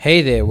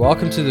Hey there,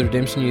 welcome to the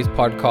Redemption Youth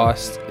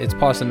Podcast. It's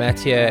Pastor Matt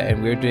here,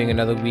 and we're doing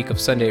another week of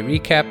Sunday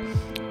recap.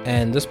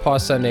 And this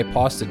past Sunday,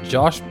 Pastor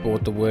Josh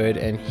brought the word,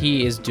 and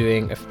he is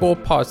doing a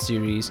 4-part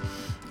series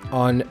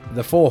on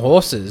the 4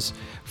 horses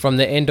from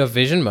the end of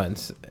Vision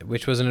Month,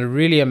 which was a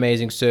really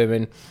amazing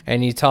sermon.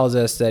 And he tells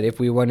us that if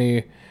we want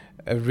to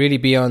really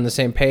be on the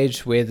same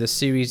page where the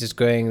series is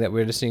going that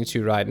we're listening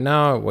to right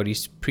now, what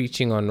he's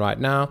preaching on right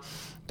now,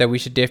 that we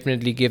should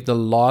definitely give the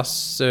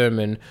last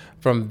sermon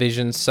from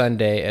Vision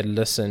Sunday a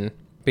listen,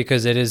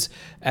 because it is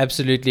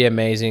absolutely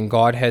amazing.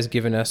 God has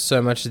given us so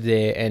much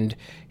there, and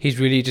he's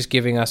really just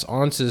giving us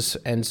answers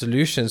and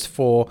solutions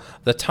for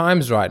the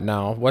times right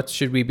now. What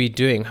should we be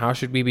doing? How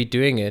should we be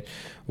doing it?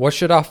 What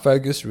should our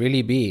focus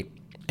really be?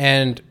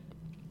 And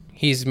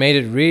he's made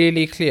it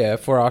really clear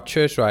for our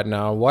church right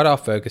now what our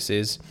focus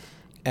is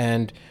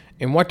and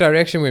in what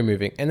direction we're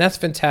moving. And that's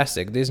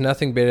fantastic. There's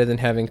nothing better than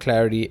having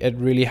clarity. It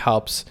really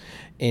helps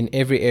in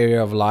every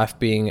area of life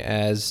being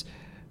as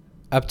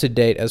up to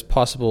date as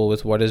possible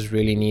with what is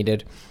really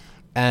needed.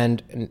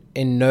 And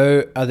in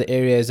no other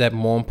area is that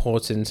more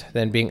important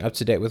than being up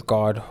to date with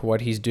God,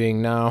 what he's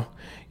doing now.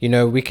 You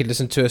know, we could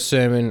listen to a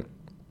sermon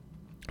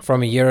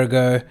from a year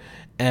ago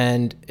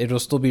and it will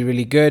still be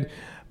really good,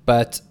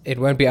 but it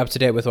won't be up to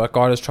date with what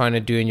God is trying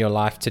to do in your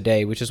life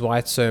today, which is why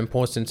it's so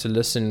important to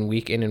listen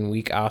week in and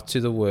week out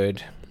to the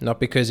word. Not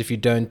because if you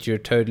don't, you're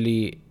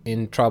totally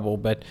in trouble,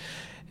 but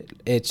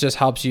it just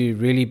helps you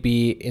really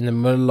be in the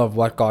middle of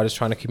what God is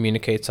trying to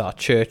communicate to our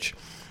church.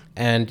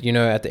 And, you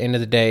know, at the end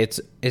of the day,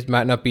 it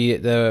might not be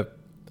a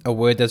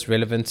word that's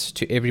relevant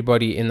to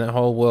everybody in the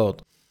whole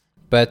world.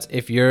 But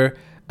if you're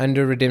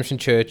under Redemption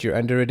Church, you're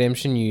under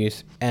Redemption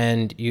Youth,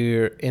 and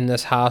you're in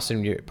this house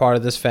and you're part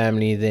of this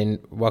family, then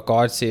what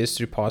God says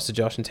through Pastor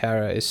Josh and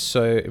Tara is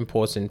so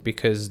important,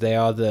 because they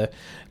are the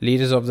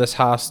leaders of this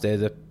house. They're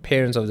the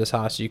parents of this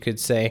house, you could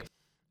say.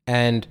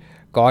 And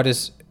God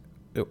is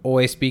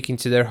always speaking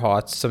to their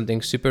hearts,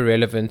 something super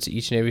relevant to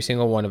each and every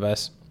single one of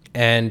us.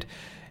 And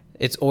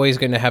it's always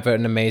going to have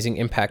an amazing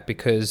impact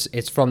because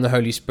it's from the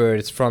Holy Spirit,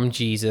 it's from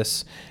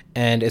Jesus,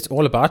 and it's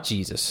all about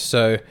Jesus.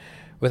 So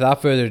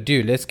without further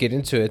ado, let's get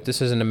into it.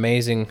 This is an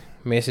amazing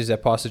message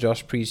that Pastor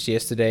Josh preached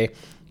yesterday.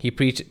 He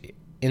preached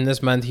in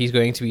this month, he's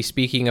going to be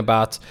speaking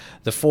about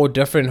the 4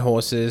 different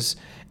horses.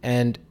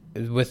 And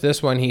with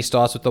this one, he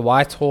starts with the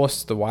white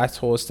horse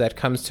that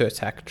comes to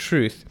attack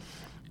truth.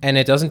 And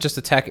it doesn't just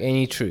attack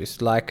any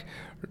truth. Like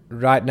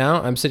right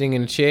now, I'm sitting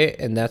in a chair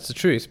and that's the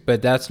truth.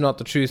 But that's not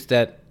the truth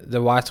that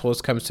the white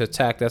horse comes to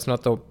attack. That's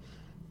not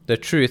the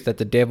truth that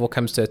the devil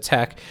comes to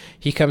attack.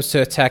 He comes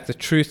to attack the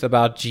truth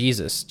about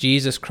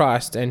Jesus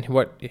Christ, and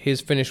what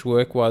his finished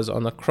work was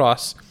on the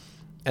cross.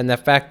 And the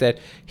fact that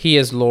he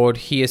is Lord,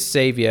 he is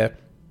Savior,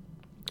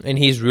 and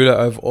he's ruler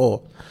over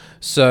all.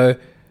 So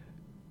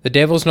the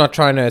devil's not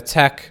trying to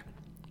attack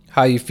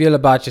how you feel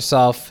about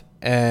yourself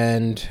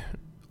and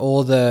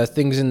all the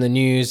things in the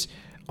news.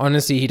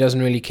 Honestly, he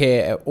doesn't really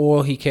care.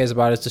 All he cares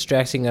about is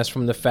distracting us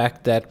from the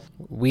fact that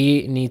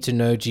we need to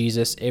know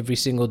Jesus every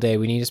single day.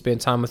 We need to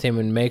spend time with him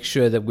and make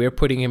sure that we're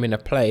putting him in a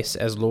place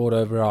as Lord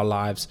over our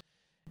lives,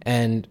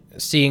 and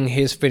seeing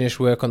his finished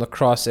work on the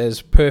cross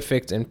as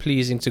perfect and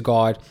pleasing to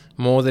God,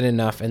 more than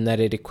enough, and that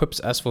it equips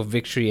us for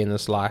victory in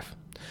this life.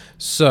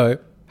 So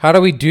how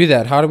do we do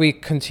that? How do we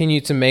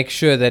continue to make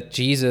sure that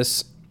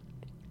Jesus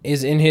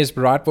is in his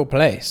rightful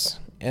place?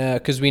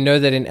 Because we know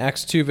that in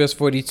Acts 2 verse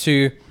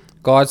 42,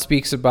 God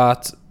speaks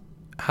about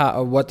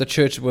what the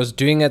church was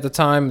doing at the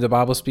time. The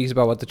Bible speaks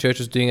about what the church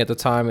was doing at the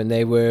time, and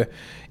they were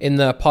in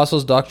the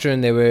apostles'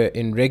 doctrine, they were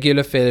in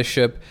regular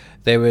fellowship,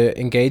 they were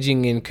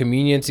engaging in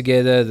communion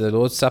together, the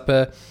Lord's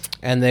Supper,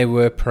 and they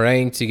were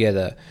praying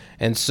together.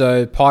 And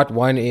so part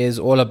 1 is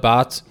all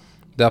about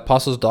the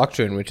apostles'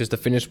 doctrine, which is the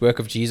finished work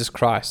of Jesus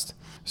Christ.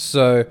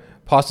 So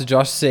Pastor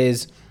Josh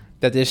says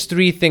that there's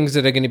 3 things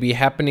that are going to be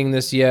happening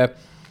this year.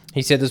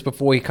 He said this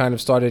before he kind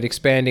of started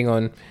expanding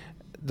on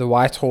the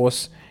white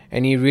horse,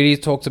 and he really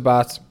talked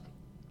about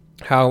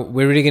how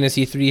we're really going to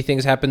see 3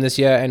 things happen this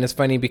year. And it's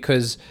funny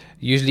because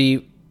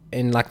usually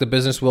in like the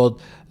business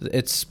world,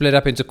 it's split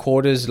up into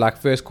quarters, like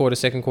first quarter,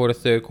 second quarter,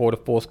 third quarter,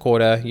 fourth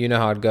quarter. You know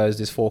how it goes.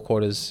 There's 4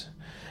 quarters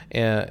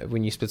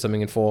when you split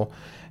something in 4.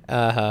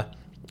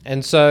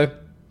 And so,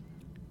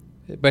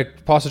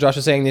 but Pastor Josh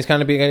is saying there's going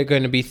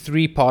to be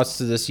 3 parts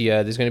to this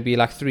year. There's going to be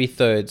like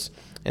 3/3.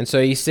 And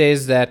so he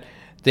says that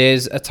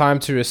there's a time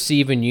to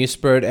receive a new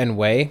spirit and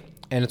way,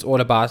 and it's all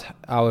about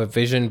our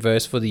vision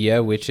verse for the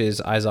year, which is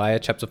Isaiah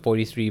chapter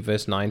 43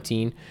 verse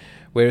 19,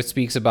 where it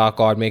speaks about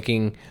God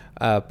making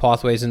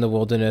pathways in the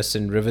wilderness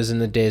and rivers in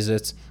the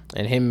deserts,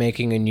 and him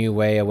making a new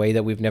way, a way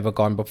that we've never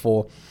gone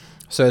before.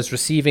 So it's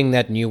receiving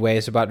that new way.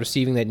 It's about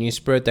receiving that new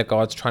spirit that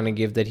God's trying to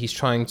give, that he's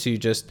trying to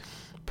just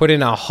put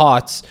in our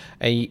hearts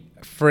a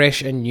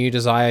fresh and new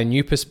desire,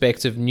 new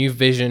perspective, new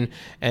vision,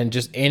 and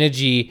just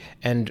energy,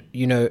 and,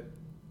 you know,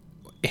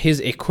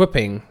 his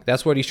equipping.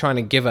 That's what he's trying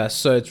to give us.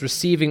 So it's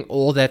receiving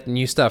all that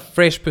new stuff,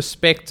 fresh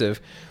perspective,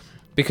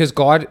 because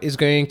God is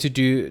going to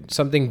do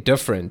something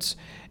different.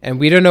 And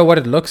we don't know what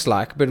it looks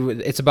like, but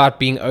it's about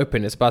being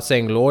open. It's about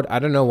saying, Lord, I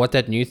don't know what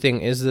that new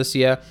thing is this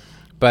year,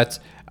 but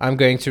I'm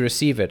going to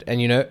receive it.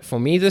 And for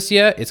me this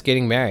year, it's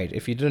getting married.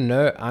 If you didn't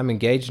know, I'm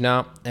engaged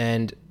now.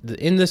 And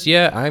in this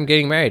year, I'm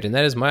getting married. And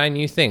that is my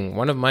new thing,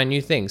 one of my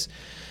new things.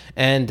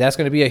 And that's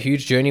going to be a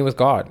huge journey with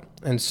God.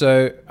 And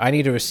so I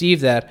need to receive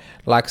that.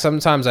 Like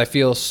sometimes I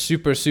feel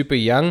super, super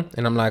young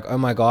and I'm like, oh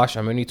my gosh,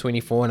 I'm only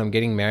 24 and I'm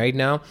getting married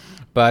now.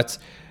 But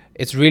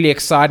it's really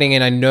exciting,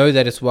 and I know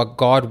that it's what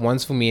God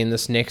wants for me in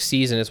this next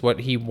season. It's what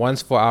he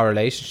wants for our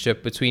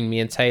relationship between me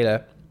and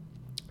Taylor.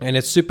 And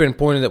it's super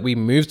important that we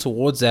move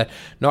towards that,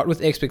 not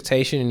with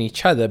expectation in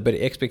each other, but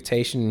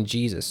expectation in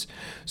Jesus.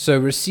 So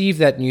receive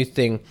that new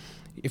thing.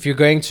 If you're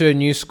going to a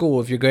new school,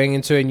 if you're going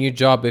into a new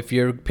job, if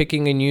you're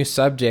picking a new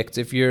subject,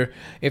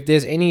 if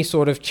there's any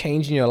sort of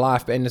change in your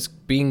life and it's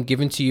being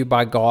given to you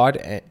by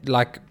God,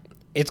 like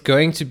it's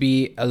going to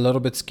be a little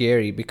bit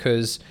scary,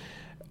 because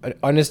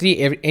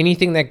honestly,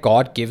 anything that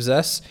God gives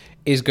us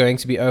is going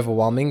to be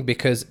overwhelming,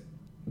 because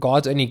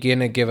God's only going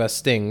to give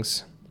us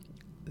things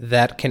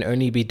that can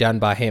only be done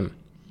by him.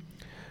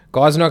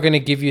 God's not going to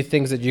give you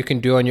things that you can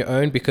do on your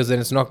own, because then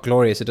it's not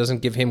glorious. It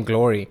doesn't give him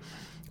glory.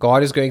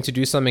 God is going to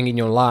do something in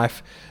your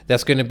life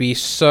that's going to be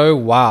so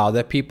wow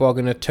that people are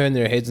going to turn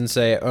their heads and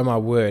say, oh my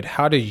word,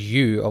 how did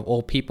you, of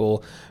all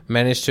people,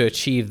 manage to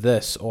achieve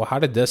this? Or how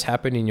did this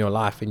happen in your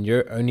life? And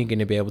you're only going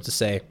to be able to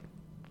say,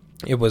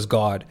 it was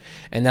God.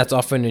 And that's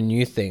often a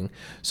new thing.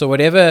 So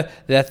whatever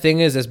that thing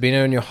is that's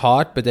been on your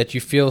heart, but that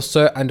you feel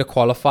so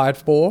underqualified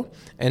for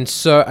and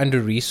so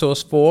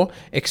under-resourced for,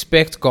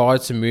 expect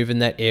God to move in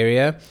that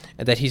area,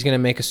 and that he's going to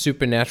make a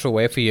supernatural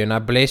way for you. And I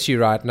bless you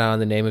right now in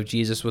the name of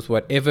Jesus with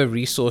whatever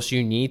resource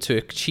you need to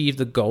achieve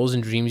the goals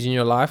and dreams in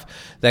your life,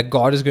 that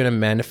God is going to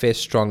manifest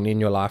strongly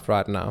in your life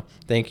right now.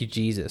 Thank you,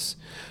 Jesus.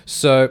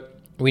 So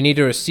we need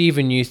to receive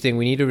a new thing.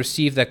 We need to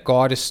receive that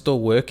God is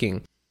still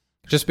working.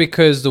 Just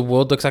because the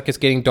world looks like it's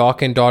getting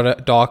darker and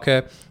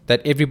darker,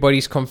 that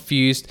everybody's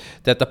confused,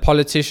 that the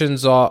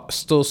politicians are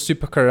still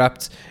super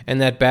corrupt,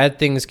 and that bad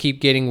things keep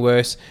getting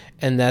worse,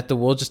 and that the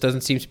world just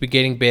doesn't seem to be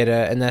getting better,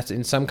 and that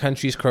in some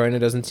countries Corona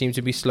doesn't seem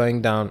to be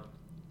slowing down,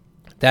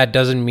 that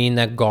doesn't mean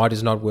that God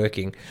is not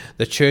working.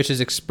 The church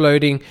is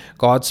exploding.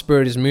 God's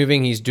Spirit is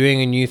moving. He's doing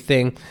a new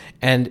thing,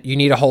 and you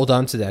need to hold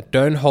on to that.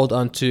 Don't hold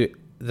on to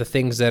the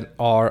things that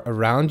are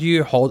around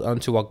you. Hold on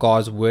to what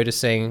God's word is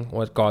saying,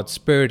 what God's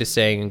Spirit is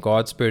saying. And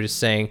God's Spirit is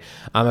saying,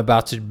 I'm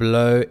about to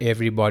blow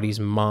everybody's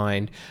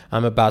mind.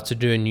 I'm about to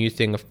do a new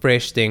thing, a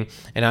fresh thing,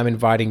 and I'm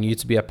inviting you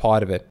to be a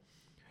part of it.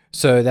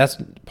 So that's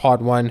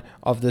part one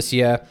of this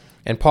year.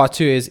 And part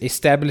two is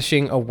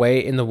establishing a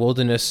way in the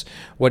wilderness.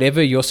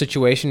 Whatever your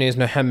situation is,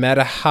 no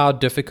matter how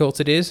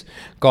difficult it is,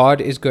 God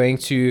is going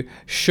to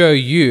show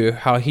you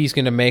how he's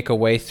going to make a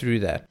way through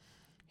that.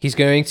 He's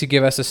going to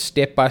give us a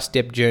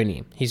step-by-step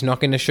journey. He's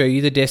not going to show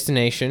you the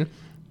destination.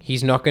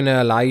 He's not going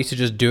to allow you to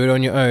just do it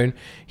on your own.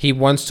 He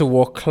wants to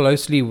walk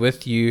closely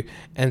with you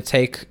and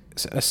take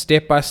a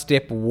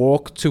step-by-step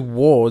walk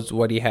towards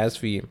what he has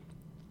for you.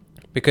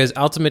 Because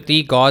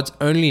ultimately, God's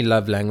only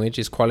love language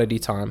is quality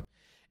time.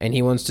 And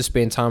he wants to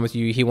spend time with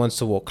you. He wants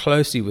to walk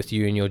closely with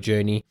you in your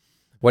journey.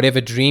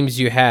 Whatever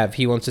dreams you have,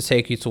 he wants to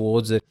take you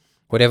towards it.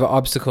 Whatever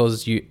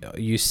obstacles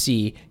you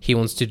see, he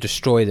wants to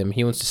destroy them.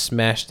 He wants to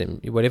smash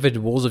them. Whatever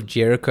walls of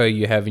Jericho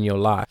you have in your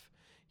life,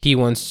 he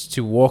wants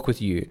to walk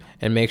with you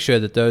and make sure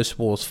that those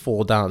walls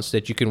fall down so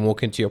that you can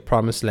walk into your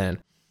promised land.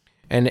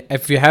 And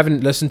if you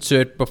haven't listened to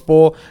it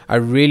before, I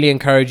really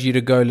encourage you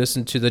to go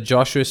listen to the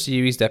Joshua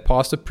series that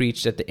Pastor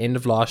preached at the end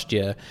of last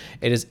year.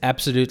 It is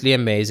absolutely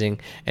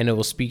amazing, and it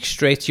will speak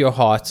straight to your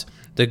heart,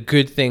 the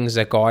good things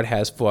that God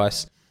has for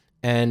us.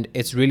 And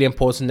it's really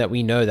important that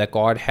we know that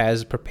God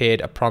has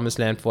prepared a promised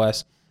land for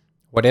us.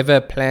 Whatever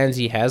plans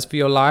he has for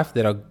your life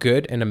that are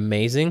good and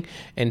amazing,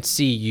 and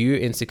see you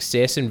in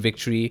success and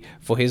victory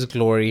for his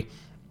glory,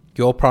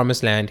 your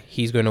promised land,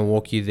 he's going to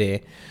walk you there.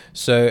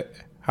 So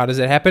how does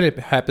that happen? It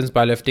happens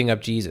by lifting up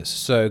Jesus.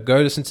 So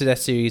go listen to that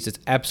series. It's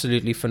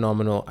absolutely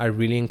phenomenal. I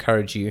really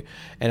encourage you,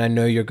 and I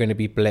know you're going to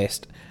be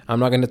blessed.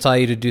 I'm not going to tell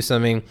you to do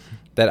something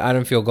that I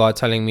don't feel God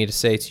telling me to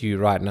say to you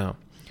right now.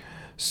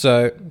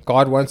 So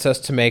God wants us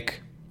to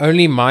make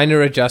only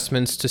minor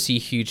adjustments to see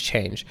huge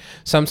change.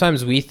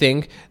 Sometimes we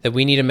think that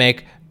we need to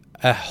make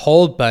a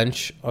whole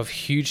bunch of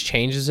huge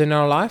changes in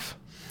our life,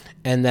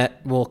 and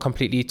that will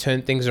completely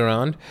turn things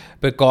around.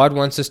 But God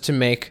wants us to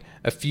make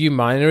a few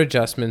minor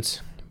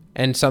adjustments.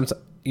 And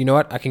you know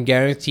what? I can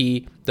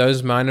guarantee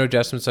those minor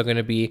adjustments are going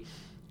to be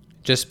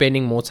just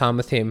spending more time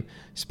with him,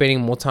 spending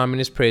more time in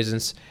his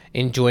presence,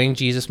 enjoying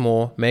Jesus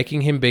more,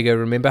 making him bigger.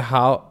 Remember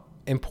how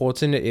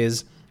important it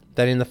is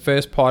that in the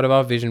first part of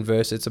our vision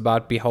verse, it's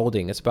about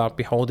beholding. It's about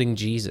beholding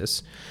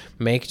Jesus.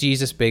 Make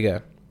Jesus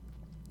bigger.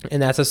 And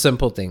that's a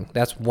simple thing.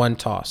 That's one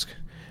task.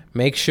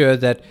 Make sure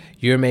that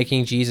you're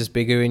making Jesus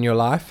bigger in your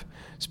life,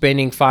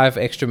 spending 5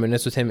 extra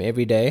minutes with him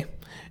every day,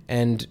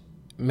 and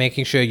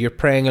making sure you're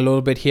praying a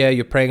little bit here,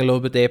 you're praying a little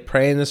bit there,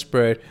 pray in the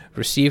Spirit,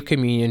 receive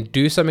communion,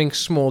 do something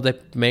small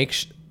that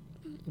makes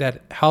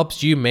that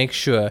helps you make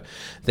sure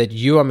that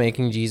you are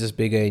making Jesus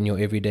bigger in your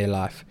everyday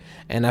life.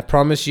 And I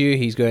promise you,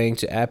 he's going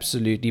to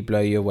absolutely blow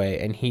you away,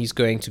 and he's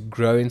going to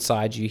grow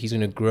inside you. He's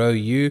going to grow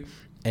you,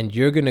 and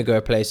you're going to go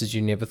places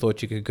you never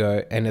thought you could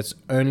go. And it's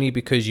only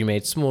because you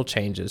made small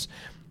changes.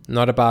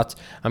 Not about,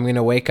 I'm going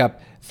to wake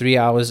up 3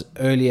 hours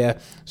earlier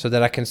so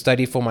that I can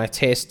study for my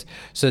test,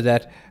 so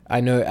that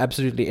I know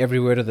absolutely every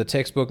word of the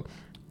textbook,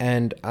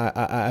 and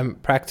I'm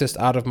practiced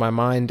out of my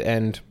mind.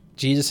 And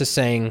Jesus is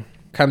saying,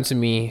 come to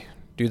me,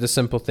 do the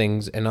simple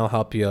things, and I'll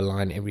help you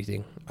align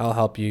everything. I'll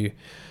help you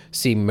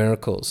see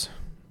miracles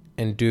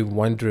and do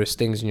wondrous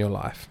things in your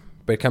life.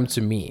 But come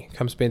to me.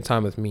 Come spend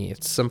time with me.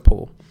 It's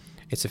simple.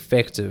 It's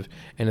effective.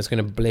 And it's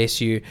going to bless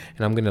you.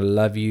 And I'm going to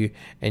love you.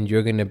 And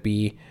you're going to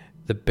be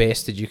the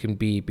best that you can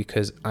be,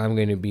 because I'm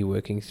going to be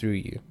working through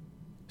you.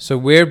 So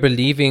we're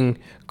believing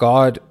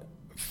God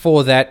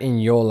for that in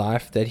your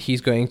life, that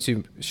he's going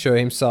to show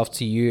himself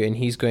to you, and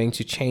he's going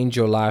to change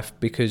your life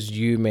because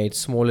you made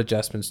small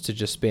adjustments to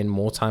just spend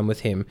more time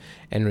with him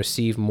and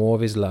receive more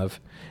of his love,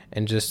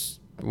 and just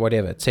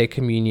whatever, take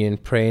communion,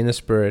 pray in the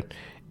Spirit,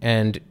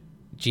 and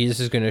Jesus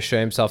is going to show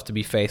himself to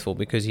be faithful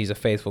because he's a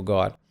faithful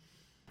God.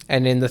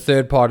 And in the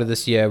third part of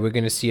this year, we're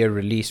going to see a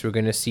release. We're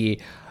going to see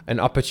an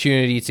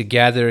opportunity to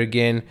gather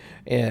again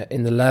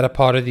in the latter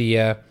part of the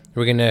year.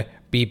 We're going to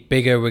be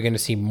bigger. We're going to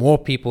see more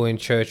people in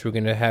church. We're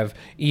going to have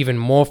even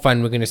more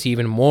fun. We're going to see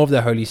even more of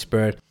the Holy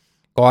Spirit.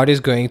 God is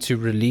going to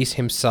release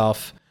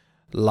himself,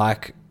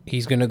 like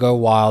he's going to go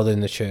wild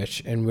in the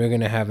church, and we're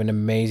going to have an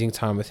amazing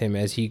time with him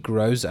as he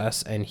grows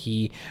us, and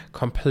he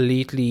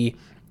completely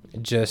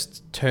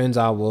just turns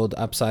our world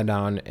upside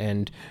down,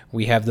 and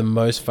we have the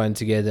most fun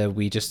together.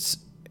 We just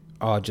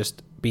are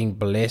just being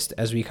blessed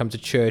as we come to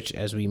church,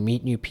 as we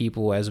meet new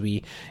people, as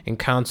we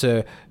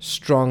encounter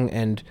strong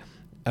and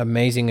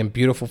amazing and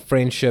beautiful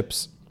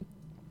friendships,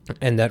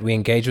 and that we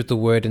engage with the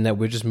word, and that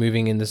we're just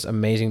moving in this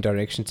amazing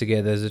direction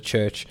together as a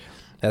church.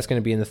 That's going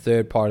to be in the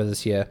third part of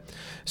this year.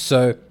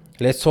 So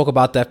let's talk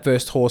about that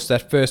first horse.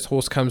 That first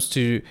horse comes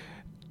to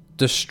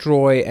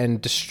destroy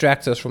and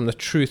distract us from the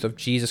truth of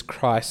Jesus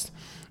Christ.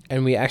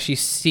 And we actually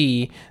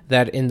see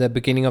that in the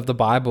beginning of the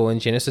Bible, in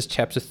Genesis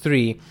chapter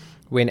 3,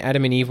 when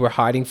Adam and Eve were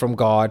hiding from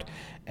God.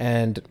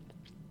 And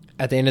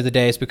at the end of the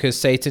day, it's because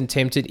Satan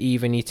tempted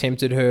Eve, and he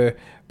tempted her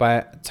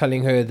by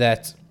telling her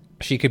that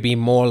she could be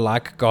more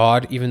like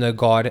God, even though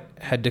God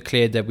had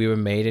declared that we were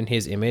made in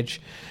his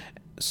image.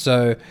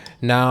 So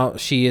now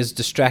she is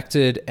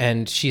distracted,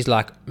 and she's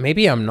like,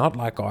 maybe I'm not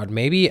like God.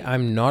 Maybe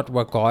I'm not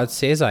what God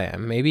says I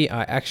am. Maybe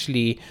I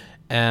actually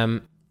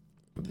am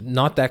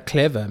not that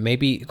clever.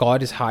 Maybe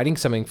God is hiding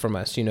something from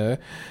us,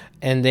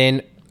 And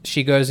then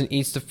she goes and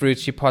eats the fruit.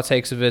 She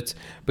partakes of it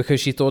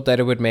because she thought that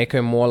it would make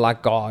her more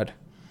like God.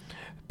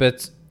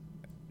 But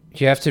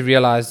you have to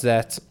realize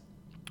that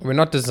we're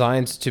not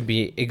designed to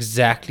be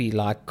exactly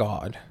like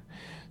God.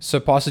 So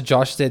Pastor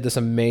Josh said this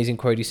amazing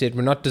quote. He said,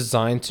 we're not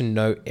designed to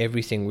know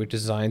everything. We're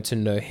designed to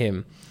know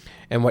him.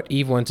 And what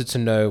Eve wanted to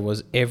know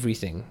was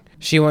everything.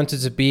 She wanted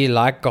to be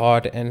like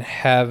God and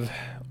have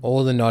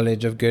all the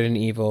knowledge of good and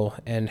evil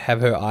and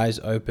have her eyes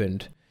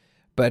opened.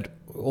 But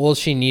all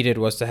she needed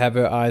was to have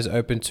her eyes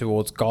open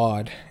towards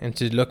God and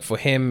to look for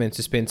him and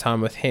to spend time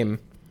with him,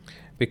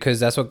 because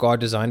that's what God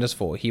designed us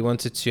for. He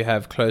wanted to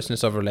have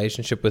closeness of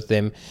relationship with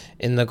them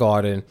in the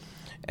garden,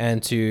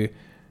 and to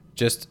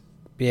just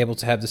be able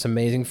to have this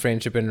amazing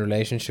friendship and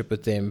relationship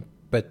with them.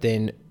 But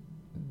then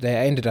they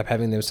ended up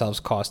having themselves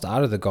cast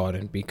out of the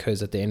garden,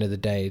 because at the end of the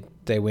day,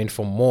 they went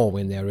for more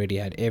when they already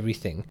had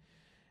everything.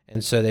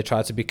 And so they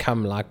tried to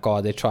become like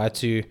God. They tried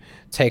to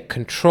take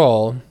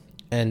control,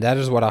 and that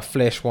is what our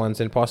flesh wants.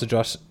 And Pastor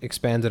Josh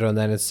expanded on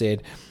that and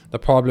said, the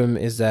problem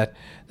is that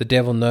the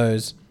devil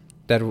knows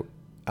that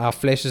our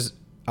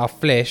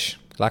flesh,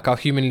 like our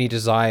humanly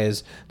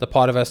desires, the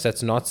part of us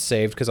that's not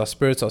saved, because our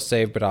spirits are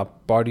saved, but our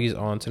bodies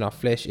aren't, and our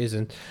flesh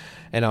isn't,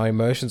 and our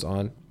emotions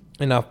aren't.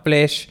 And our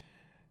flesh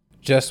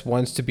just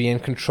wants to be in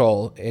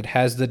control. It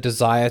has the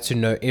desire to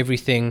know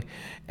everything.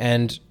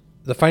 And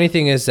the funny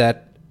thing is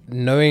that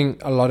knowing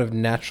a lot of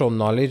natural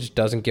knowledge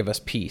doesn't give us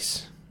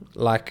peace.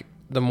 Like,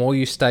 the more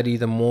you study,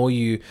 the more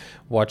you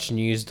watch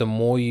news, the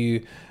more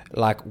you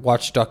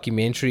watch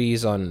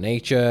documentaries on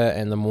nature,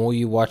 and the more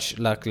you watch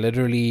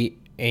literally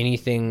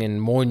anything, and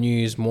more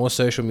news, more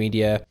social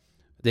media,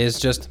 there's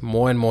just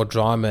more and more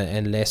drama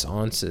and less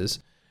answers.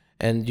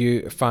 And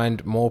you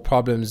find more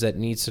problems that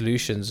need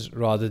solutions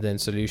rather than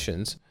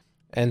solutions.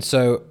 And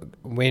so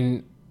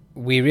when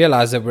we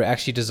realize that we're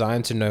actually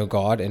designed to know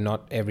God and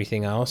not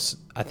everything else,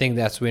 I think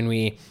that's when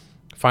we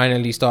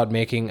finally start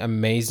making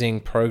amazing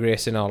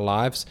progress in our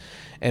lives,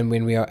 and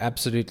when we are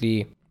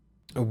absolutely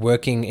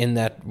working in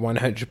that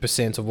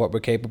 100% of what we're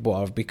capable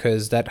of,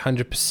 because that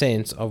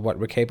 100% of what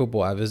we're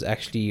capable of is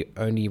actually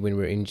only when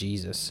we're in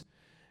Jesus.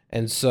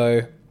 And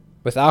so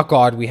without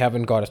God, we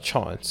haven't got a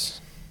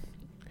chance.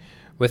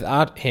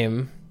 Without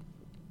him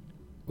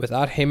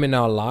in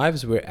our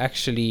lives, we're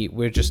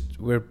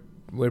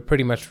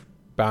pretty much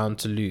bound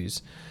to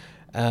lose.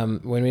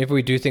 Whenever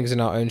we do things in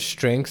our own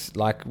strength,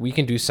 like we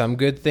can do some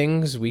good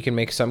things, we can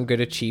make some good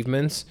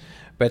achievements,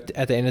 but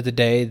at the end of the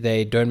day,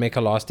 they don't make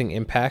a lasting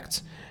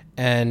impact,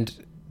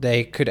 and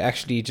they could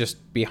actually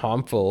just be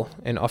harmful.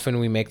 And often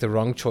we make the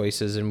wrong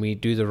choices and we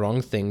do the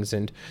wrong things.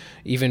 And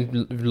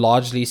even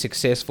largely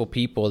successful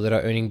people that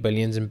are earning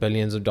billions and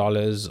billions of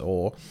dollars,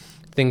 or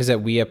things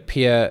that we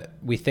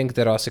think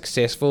that are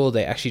successful,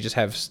 they actually just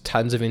have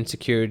tons of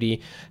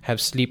insecurity, have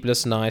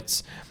sleepless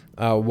nights,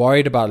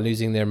 worried about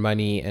losing their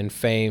money and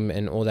fame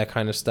and all that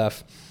kind of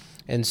stuff.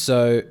 And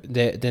so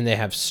then they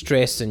have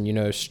stress,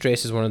 and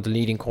stress is one of the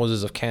leading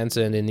causes of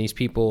cancer. And then these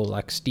people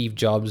like Steve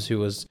Jobs, who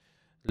was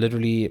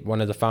literally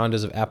one of the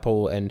founders of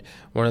Apple and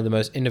one of the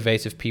most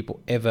innovative people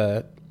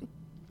ever,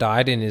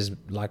 died in his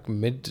like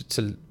mid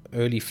to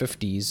early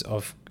 50s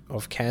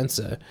of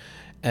cancer.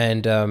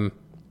 And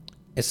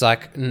it's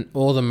like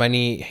all the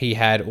money he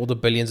had, all the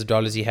billions of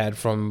dollars he had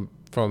from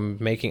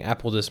making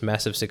Apple this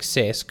massive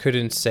success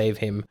couldn't save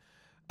him,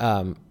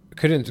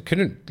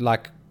 couldn't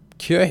like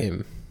cure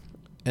him.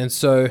 And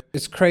so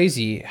it's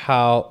crazy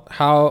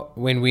how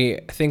when we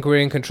think we're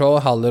in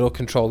control, how little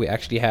control we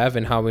actually have,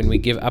 and how when we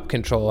give up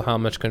control, how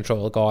much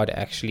control God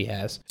actually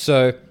has.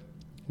 So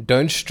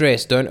don't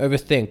stress, don't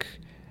overthink.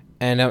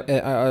 And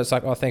I was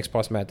like, oh, thanks,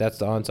 Pastor Matt, that's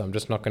the answer. I'm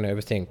just not going to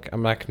overthink.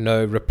 I'm like,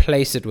 no,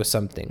 replace it with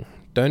something.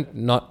 Don't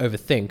not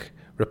overthink.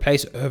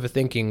 Replace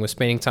overthinking with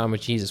spending time with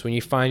Jesus. When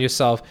you find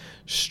yourself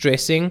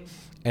stressing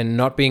and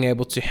not being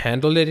able to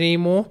handle it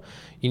anymore,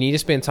 you need to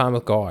spend time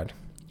with God.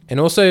 And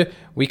also,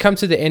 we come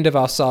to the end of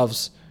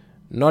ourselves,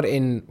 not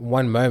in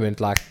one moment,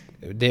 like,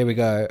 there we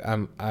go.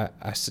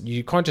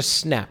 You can't just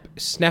snap.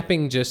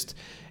 Snapping just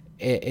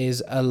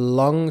is a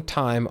long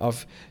time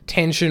of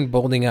tension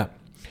building up.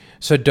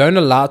 So don't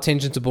allow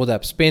tension to build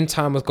up. Spend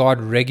time with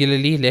God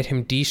regularly. Let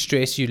him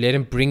de-stress you. Let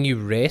him bring you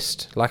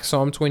rest. Like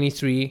Psalm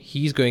 23,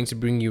 he's going to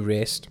bring you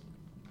rest.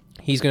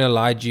 He's going to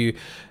lead you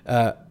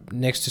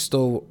next to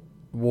still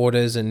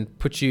waters and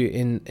put you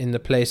in the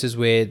places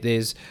where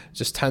there's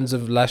just tons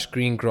of lush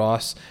green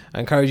grass. I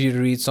encourage you to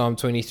read Psalm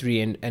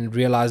 23 and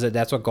realize that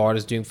that's what God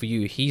is doing for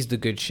you. He's the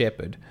good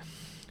shepherd.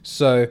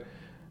 So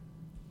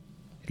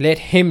let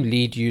him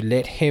lead you.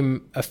 Let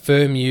him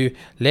affirm you.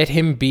 Let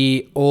him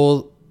be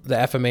all the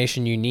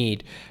affirmation you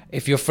need.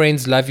 If your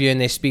friends love you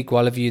and they speak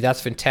well of you, that's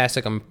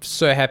fantastic. I'm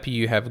so happy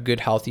you have good,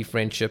 healthy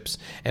friendships,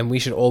 and we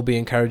should all be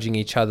encouraging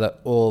each other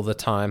all the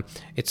time.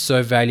 It's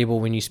so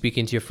valuable when you speak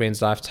into your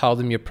friend's life. Tell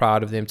them you're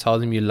proud of them. Tell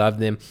them you love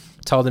them.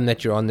 Tell them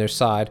that you're on their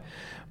side.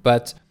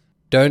 But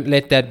don't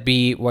let that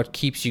be what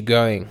keeps you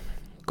going.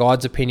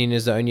 God's opinion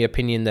is the only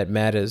opinion that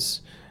matters,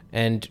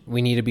 and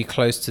we need to be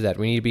close to that.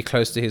 We need to be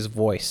close to his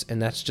voice,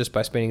 and that's just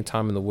by spending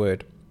time in the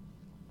Word.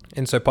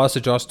 And so Pastor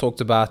Josh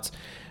talked about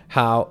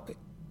how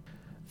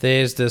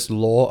there's this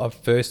law of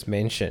first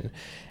mention.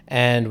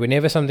 And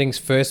whenever something's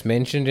first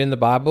mentioned in the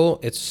Bible,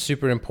 it's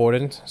super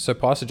important. So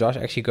Pastor Josh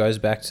actually goes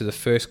back to the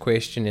first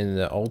question in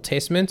the Old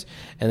Testament,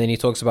 and then he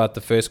talks about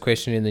the first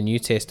question in the New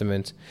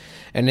Testament.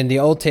 And in the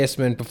Old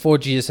Testament, before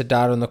Jesus had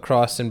died on the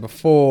cross and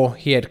before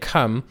he had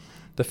come,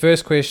 the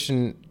first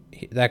question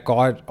that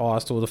God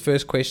asked, or the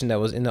first question that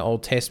was in the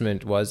Old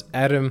Testament, was,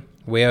 Adam,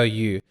 where are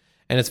you?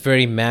 And it's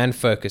very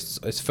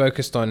man-focused. It's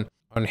focused on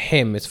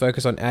him. It's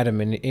focused on Adam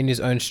and in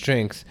his own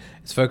strength.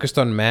 It's focused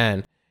on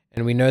man.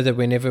 And we know that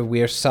whenever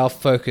we're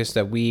self-focused,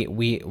 that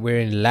we're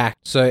in lack.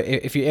 So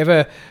if you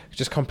ever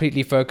just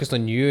completely focused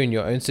on you and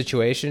your own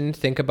situation,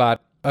 think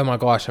about, oh my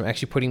gosh, I'm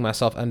actually putting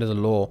myself under the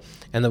law.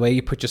 And the way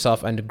you put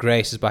yourself under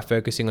grace is by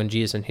focusing on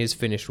Jesus and his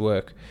finished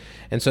work.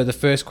 And so the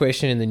first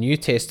question in the New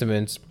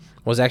Testament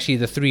was actually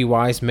the three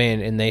wise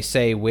men, and they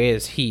say,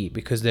 where's he?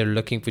 Because they're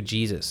looking for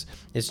Jesus.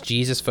 It's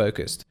Jesus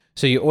focused.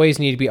 So you always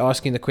need to be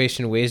asking the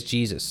question, where's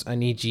Jesus? I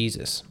need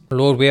Jesus.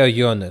 Lord, where are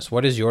you on this?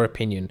 What is your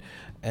opinion?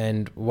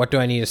 And what do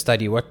I need to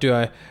study? What do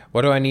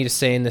I need to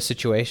say in this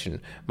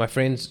situation? My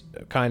friend's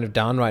kind of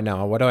down right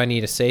now. What do I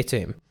need to say to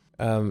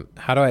him?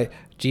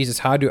 Jesus,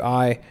 how do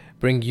I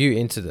bring you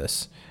into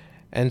this?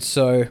 And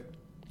so,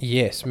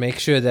 yes, make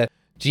sure that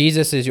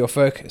Jesus is your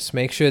focus.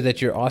 Make sure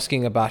that you're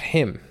asking about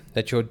him,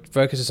 that your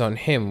focus is on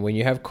him. When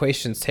you have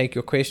questions, take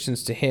your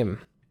questions to him.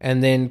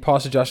 And then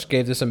Pastor Josh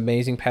gave this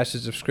amazing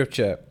passage of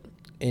scripture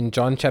in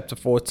John chapter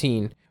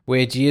 14,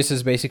 where Jesus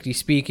is basically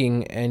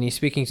speaking, and he's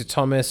speaking to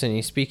Thomas and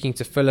he's speaking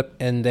to Philip,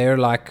 and they're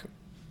like,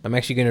 I'm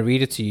actually going to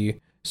read it to you.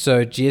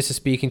 So Jesus is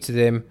speaking to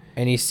them,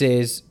 and he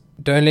says,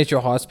 don't let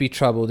your hearts be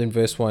troubled, in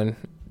verse 1.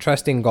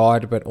 Trust in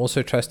God, but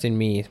also trust in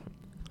me.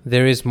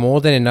 There is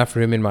more than enough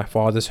room in my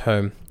Father's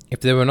home. If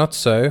there were not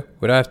so,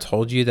 would I have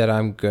told you that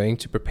I'm going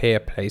to prepare a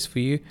place for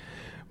you?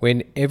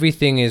 When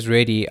everything is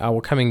ready, I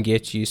will come and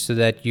get you, so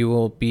that you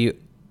will be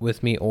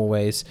with me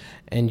always,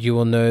 and you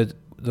will know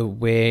the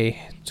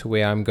way to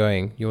where I'm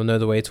going. You will know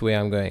the way to where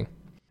I'm going.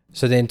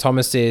 So then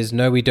Thomas says,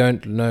 no, we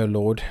don't know,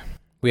 Lord.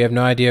 We have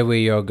no idea where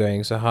you are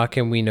going, so how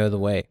can we know the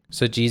way?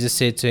 So Jesus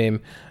said to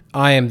him,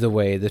 I am the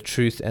way, the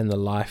truth, and the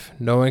life.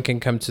 No one can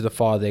come to the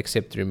Father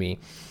except through me.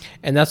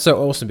 And that's so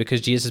awesome,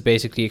 because Jesus is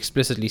basically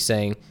explicitly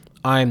saying,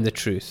 I am the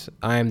truth,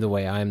 I am the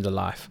way, I am the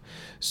life.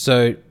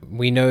 So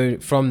we know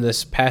from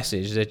this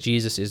passage that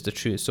Jesus is the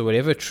truth. So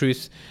whatever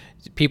truth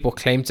people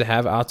claim to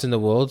have out in the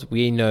world,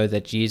 we know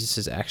that Jesus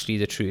is actually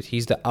the truth.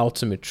 He's the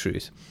ultimate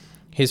truth.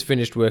 His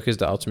finished work is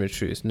the ultimate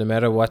truth. No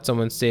matter what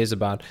someone says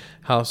about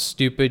how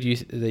stupid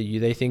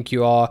they think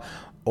you are,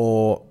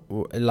 or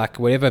like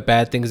whatever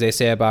bad things they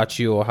say about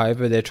you, or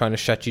however they're trying to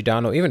shut you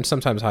down, or even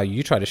sometimes how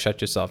you try to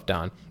shut yourself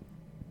down,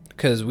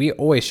 because we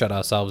always shut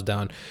ourselves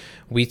down.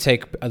 We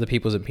take other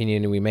people's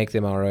opinion and we make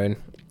them our own.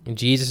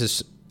 Jesus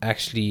is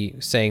actually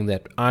saying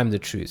that I'm the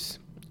truth,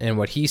 and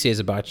what he says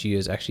about you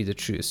is actually the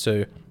truth.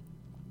 So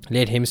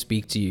let him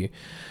speak to you.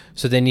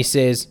 So then he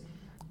says,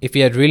 if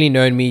you had really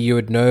known me, you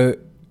would know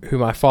who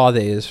my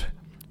Father is.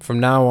 From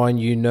now on,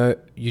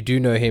 you do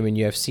know him and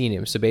you have seen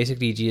him. So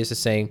basically Jesus is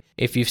saying,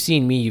 if you've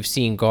seen me, you've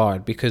seen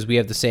God, because we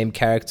have the same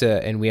character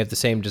and we have the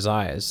same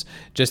desires.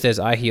 Just as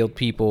I healed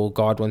people,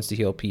 God wants to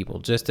heal people.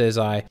 Just as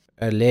I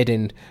led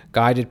and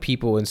guided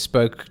people and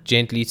spoke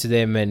gently to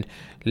them and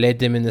led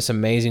them in this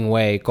amazing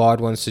way, God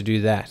wants to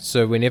do that.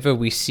 So whenever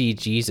we see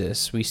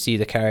Jesus, we see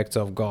the character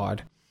of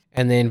God.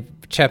 And then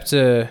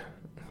chapter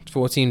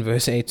 14,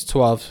 verse 8 to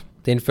 12,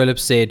 then Philip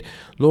said,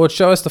 Lord,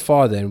 show us the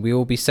Father, and we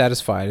will be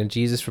satisfied. And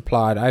Jesus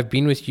replied, I've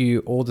been with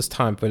you all this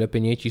time, Philip,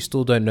 and yet you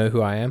still don't know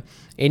who I am.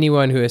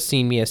 Anyone who has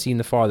seen me has seen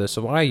the Father.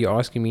 So why are you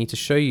asking me to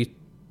show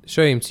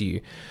him to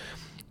you?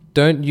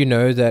 Don't you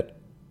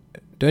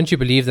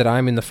believe that I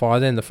am in the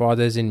Father, and the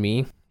Father is in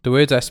me? The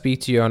words I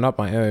speak to you are not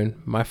my own.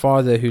 My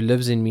Father who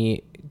lives in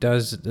me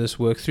does this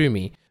work through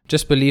me.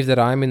 Just believe that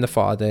I am in the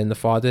Father, and the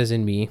Father is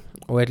in me,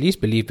 or at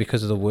least believe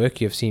because of the work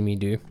you have seen me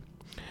do.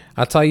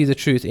 I'll tell you the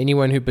truth,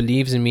 anyone who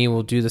believes in me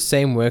will do the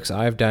same works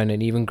I have done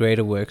and even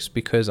greater works,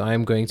 because I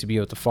am going to be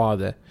with the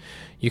Father.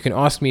 You can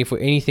ask me for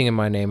anything in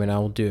my name and I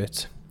will do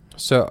it,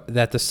 so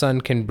that the Son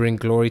can bring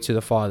glory to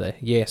the Father.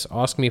 Yes,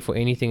 ask me for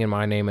anything in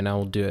my name and I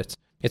will do it.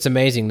 It's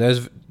amazing.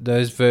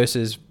 Those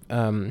verses,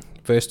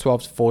 verse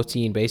 12 to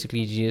 14,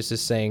 basically Jesus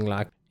is saying,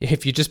 like,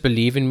 if you just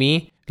believe in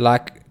me,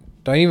 like,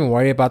 don't even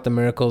worry about the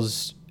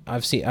miracles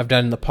I've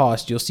done in the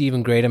past. You'll see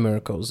even greater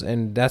miracles.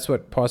 And that's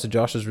what Pastor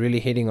Josh is really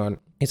hitting on.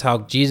 It's how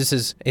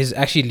Jesus is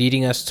actually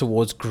leading us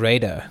towards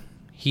greater.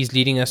 He's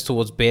leading us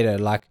towards better.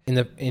 Like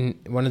in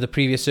one of the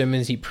previous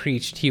sermons he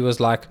preached, he was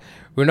like,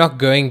 we're not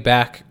going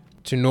back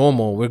to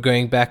normal, we're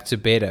going back to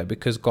better,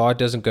 because God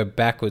doesn't go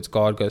backwards,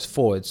 God goes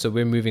forward. So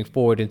we're moving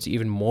forward into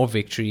even more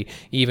victory,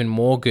 even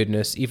more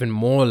goodness, even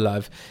more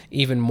love,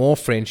 even more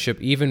friendship,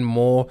 even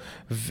more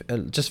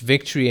just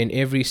victory in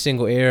every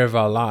single area of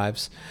our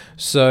lives.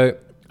 So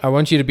I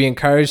want you to be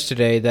encouraged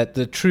today that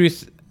the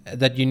truth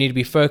that you need to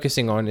be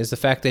focusing on is the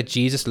fact that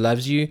Jesus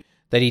loves you,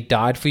 that he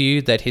died for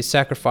you, that his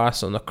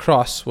sacrifice on the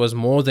cross was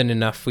more than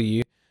enough for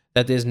you,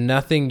 that there's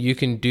nothing you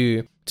can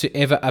do to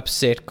ever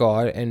upset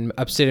God and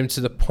upset him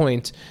to the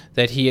point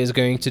that he is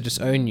going to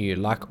disown you.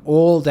 Like,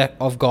 all that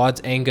of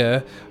God's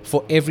anger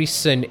for every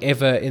sin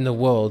ever in the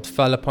world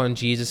fell upon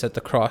Jesus at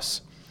the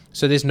cross.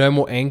 So there's no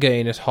more anger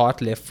in his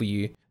heart left for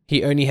you.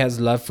 He only has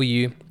love for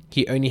you.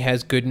 He only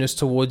has goodness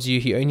towards you.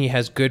 He only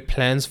has good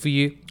plans for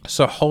you.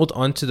 So hold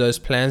on to those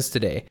plans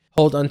today.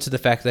 Hold on to the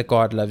fact that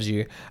God loves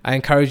you. I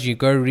encourage you,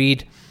 go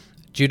read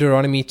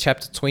Deuteronomy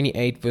chapter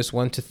 28, verse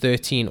 1 to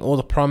 13, all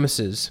the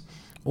promises,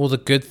 all the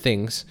good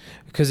things,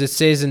 because it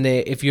says in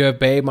there, if you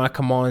obey my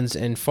commands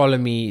and follow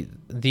me,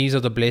 these are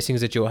the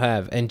blessings that you'll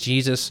have. And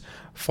Jesus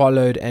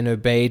followed and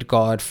obeyed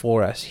God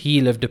for us.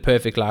 He lived a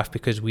perfect life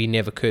because we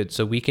never could.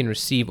 So we can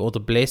receive all the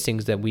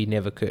blessings that we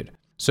never could.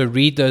 So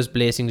read those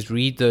blessings,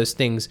 read those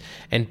things,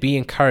 and be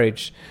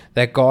encouraged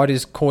that God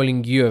is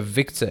calling you a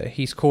victor.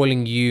 He's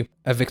calling you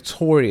a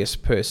victorious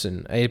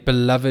person, a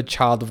beloved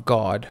child of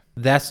God.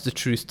 That's the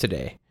truth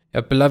today.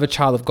 A beloved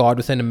child of God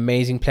with an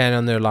amazing plan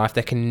on their life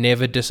that can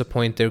never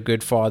disappoint their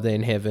good Father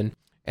in heaven.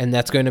 And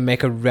that's going to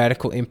make a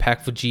radical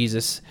impact for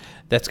Jesus.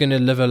 That's going to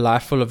live a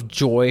life full of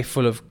joy,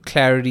 full of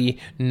clarity,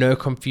 no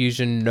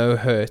confusion, no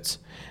hurt.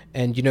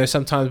 And you know,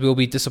 sometimes we'll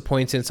be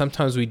disappointed,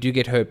 sometimes we do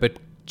get hurt, but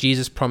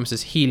Jesus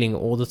promises healing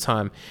all the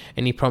time,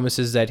 and he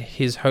promises that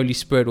his Holy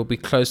Spirit will be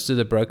close to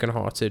the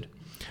brokenhearted.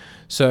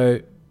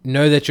 So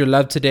know that you're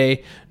loved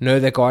today. Know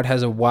that God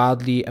has a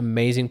wildly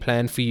amazing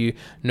plan for you.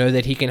 Know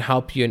that he can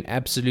help you in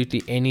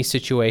absolutely any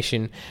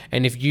situation.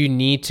 And if you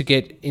need to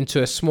get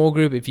into a small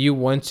group, if you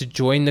want to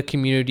join the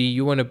community,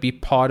 you want to be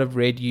part of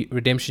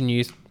Redemption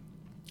Youth,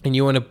 and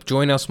you want to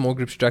join our small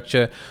group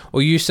structure,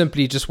 or you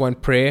simply just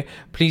want prayer,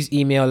 please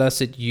email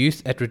us at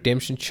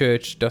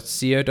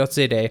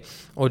youth@redemptionchurch.co.za,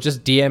 or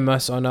just DM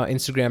us on our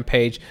Instagram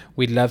page.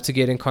 We'd love to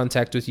get in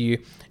contact with you.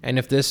 And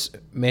if this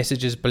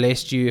message has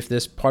blessed you, if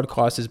this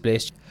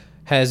podcast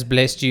has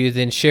blessed you,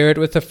 then share it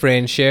with a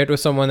friend, share it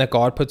with someone that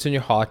God puts in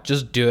your heart.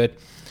 Just do it.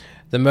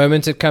 The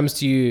moment it comes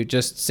to you,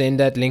 just send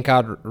that link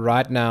out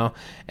right now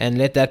and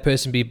let that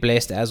person be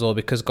blessed as well,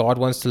 because God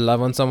wants to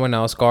love on someone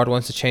else. God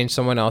wants to change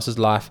someone else's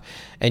life,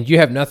 and you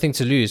have nothing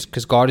to lose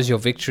because God is your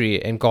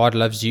victory and God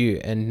loves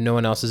you and no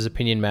one else's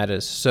opinion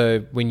matters. So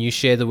when you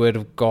share the word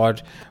of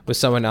God with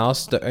someone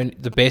else,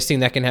 the best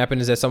thing that can happen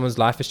is that someone's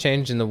life is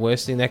changed, and the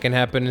worst thing that can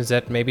happen is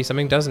that maybe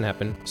something doesn't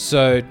happen.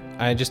 So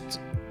I just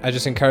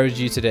encourage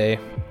you today,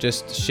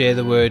 just share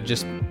the word,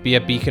 just be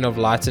a beacon of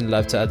light and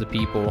love to other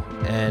people,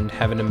 and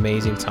have an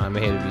amazing time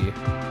ahead of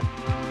you.